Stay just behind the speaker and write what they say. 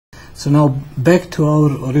So now back to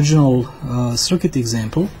our original circuit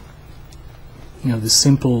example. The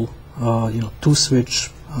simple two-switch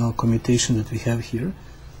commutation that we have here.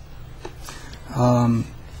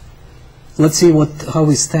 Let's see how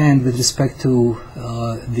we stand with respect to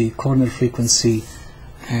the corner frequency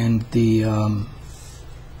and the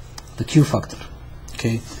Q factor.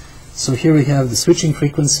 Okay, so here we have the switching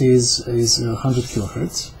frequency is 100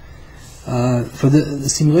 kilohertz. For the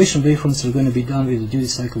simulation waveforms are going to be done with a duty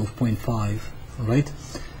cycle of 0.5. Right.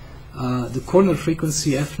 The corner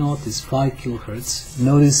frequency F0 is 5 kilohertz.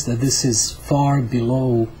 Notice that this is far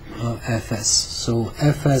below Fs. So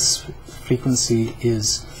Fs frequency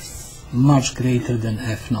is much greater than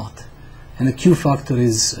F0, and the Q factor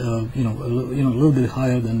is a little bit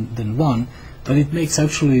higher than 1, but it makes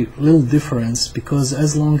actually little difference, because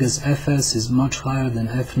as long as Fs is much higher than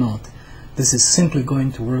F0, this is simply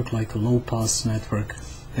going to work like a low-pass network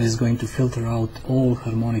that is going to filter out all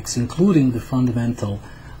harmonics, including the fundamental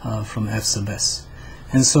from F sub S.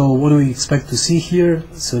 And so what do we expect to see here?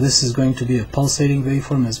 So this is going to be a pulsating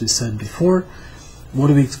waveform, as we said before. What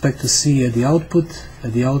do we expect to see at the output?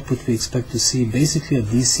 At the output we expect to see basically a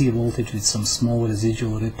DC voltage with some small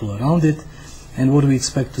residual ripple around it. And what do we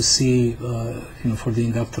expect to see for the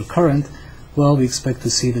inductor current? Well, we expect to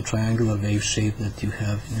see the triangular wave shape that you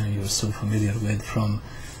have, you're so familiar with from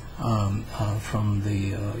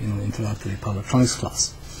the introductory power electronics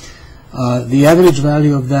class. The average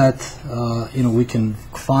value of that, we can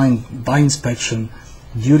find by inspection.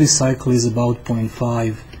 Duty cycle is about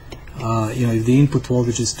 0.5. If the input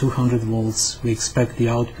voltage is 200 volts, we expect the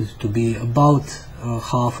output to be about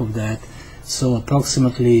half of that, so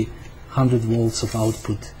approximately 100 volts of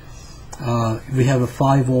output. We have a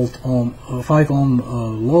 5 ohm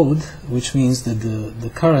load, which means that the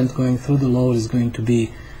current going through the load is going to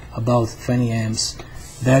be about 20 amps.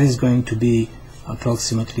 That is going to be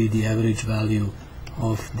approximately the average value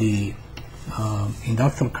of the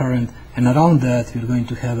inductor current, and around that we're going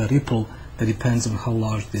to have a ripple that depends on how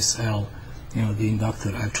large this L, the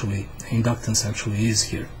inductance actually is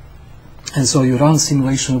here. And so you run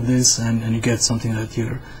simulation of this, and you get something that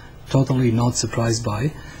you're totally not surprised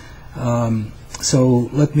by. So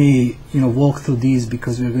let me walk through these,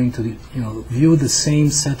 because we're going to view the same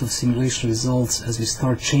set of simulation results as we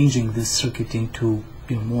start changing this circuit into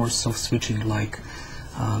more soft switching like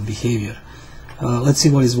behavior. Let's see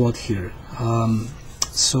what is what here.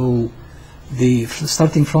 So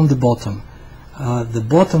starting from the bottom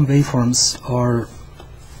waveforms are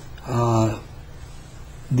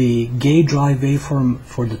the gate drive waveform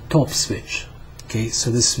for the top switch. Okay, so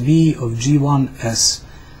this V of G1S,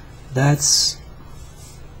 that's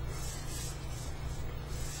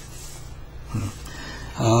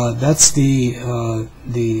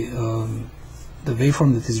the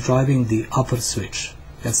waveform that is driving the upper switch.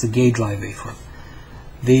 That's the gate drive waveform.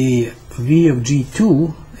 The V of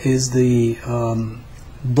G2 is the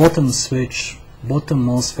bottom switch, bottom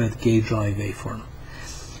MOSFET gate drive waveform.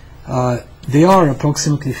 They are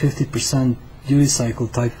approximately 50% duty cycle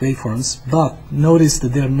type waveforms, but notice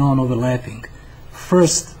that they're non-overlapping.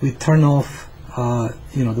 First we turn off the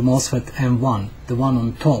MOSFET M1, the one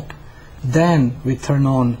on top, then we turn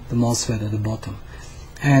on the MOSFET at the bottom,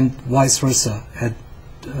 and vice versa.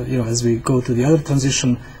 As we go to the other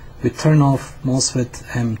transition, we turn off MOSFET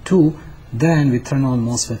M2, then we turn on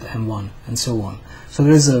MOSFET M1, and so on. So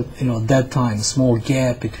there is at that time a small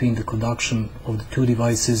gap between the conduction of the two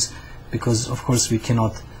devices, because of course we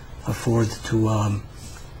cannot afford to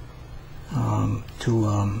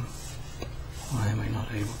why am I not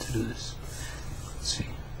able to do this? Let's see.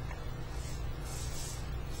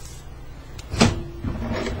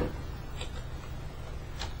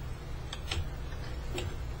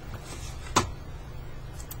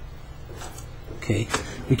 Okay,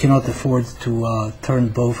 we cannot afford to turn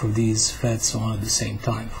both of these FETs on at the same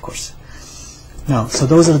time, of course. Now, so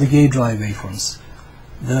those are the gate drive waveforms.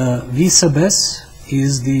 The V sub S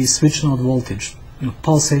is the switch node voltage.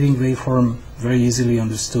 Pulsating waveform, very easily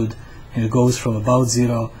understood. And it goes from about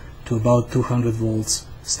 0 to about 200 volts,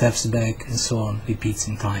 steps back, and so on, repeats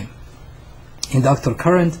in time. Inductor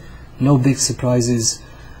current, no big surprises.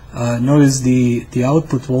 Notice the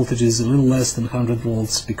output voltage is a little less than 100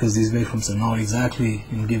 volts, because these waveforms are not exactly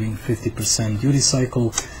giving 50% duty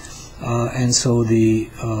cycle, and so the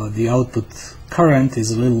output current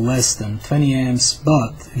is a little less than 20 amps,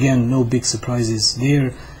 but again, no big surprises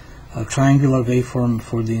there. A triangular waveform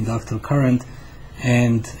for the inductor current,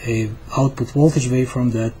 and a output voltage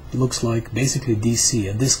waveform that looks like basically DC.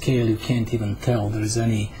 At this scale you can't even tell there is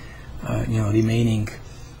any remaining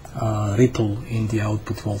ripple in the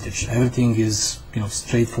output voltage. Everything is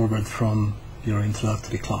straightforward from your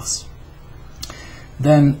introductory class.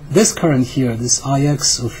 Then this current here, this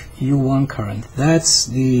Ix of U1 current, that's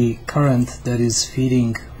the current that is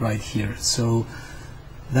feeding right here. So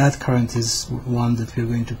that current is one that we're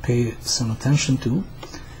going to pay some attention to.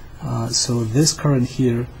 So this current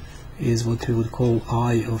here is what we would call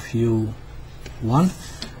I of U1.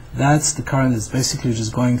 That's the current that's basically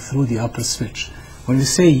just going through the upper switch. When we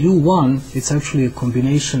say U1, it's actually a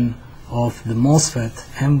combination of the MOSFET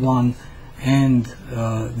M1 and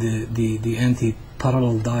the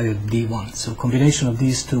anti-parallel diode D1. So a combination of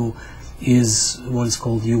these two is what is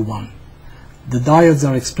called U1. The diodes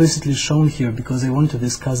are explicitly shown here because I want to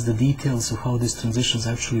discuss the details of how these transitions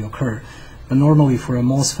actually occur. But normally for a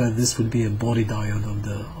MOSFET, this would be a body diode of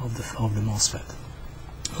the MOSFET,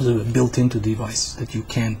 so built into the device that you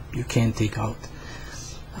can't take out.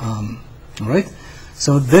 All right.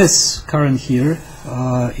 So this current here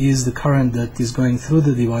is the current that is going through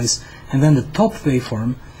the device, and then the top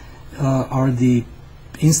waveform are the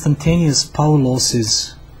instantaneous power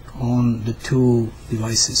losses on the two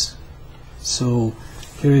devices. So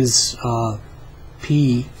here is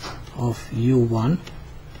P of U1.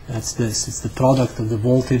 That's this. It's the product of the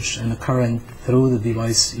voltage and the current through the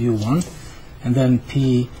device U1. And then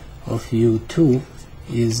P of U2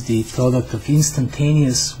 is the product of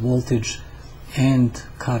instantaneous voltage and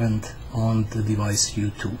current on the device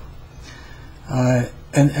U2.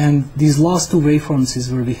 And these last two waveforms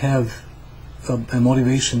is where we have a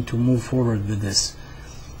motivation to move forward with this.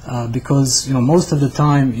 Because most of the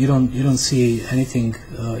time you don't see anything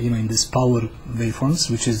in this power waveforms,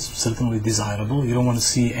 which is certainly desirable. You don't want to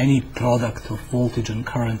see any product of voltage and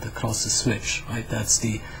current across the switch, right? That's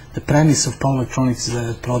the premise of power electronics, is that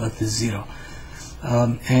the product is zero,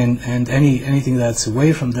 and anything that's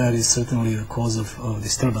away from that is certainly a cause of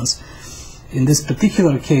disturbance. In this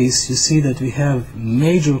particular case, you see that we have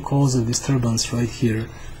major cause of disturbance right here.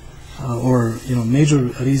 Or major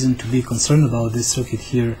reason to be concerned about this circuit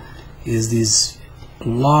here is these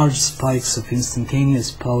large spikes of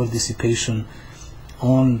instantaneous power dissipation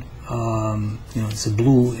on it's a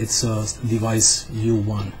blue, it's a device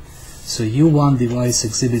U1. So U1 device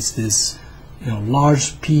exhibits this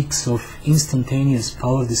large peaks of instantaneous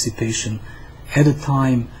power dissipation at a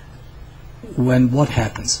time when what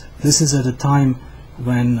happens? This is at a time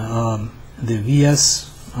when the Vs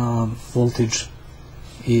voltage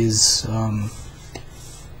is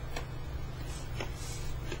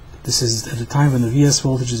this is at a time when the Vs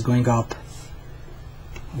voltage is going up,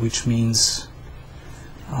 which means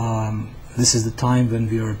this is the time when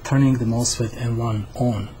we are turning the MOSFET M1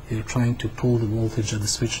 on. We are trying to pull the voltage at the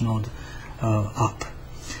switch node up.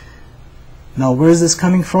 Now, where is this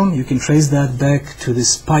coming from? You can trace that back to the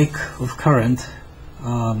spike of current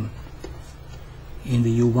in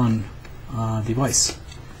the U1 device.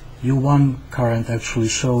 U1 current actually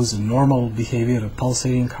shows a normal behavior, a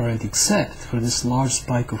pulsating current, except for this large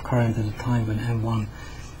spike of current at a time when M1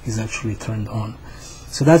 is actually turned on.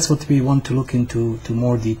 So that's what we want to look into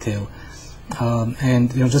more detail.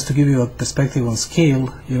 And just to give you a perspective on scale,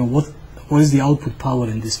 what is the output power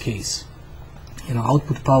in this case?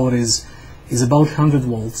 Output power is about 100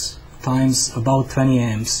 volts times about 20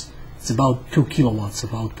 amps. It's about 2 kilowatts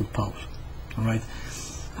of output power. All right.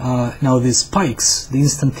 Now these spikes, the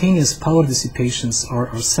instantaneous power dissipations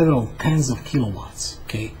are several tens of kilowatts.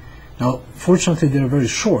 Okay. Now, fortunately, they're very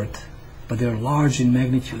short, but they're large in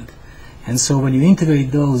magnitude. And so when you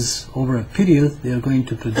integrate those over a period, they are going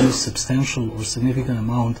to produce substantial or significant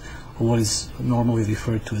amount of what is normally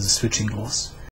referred to as a switching loss.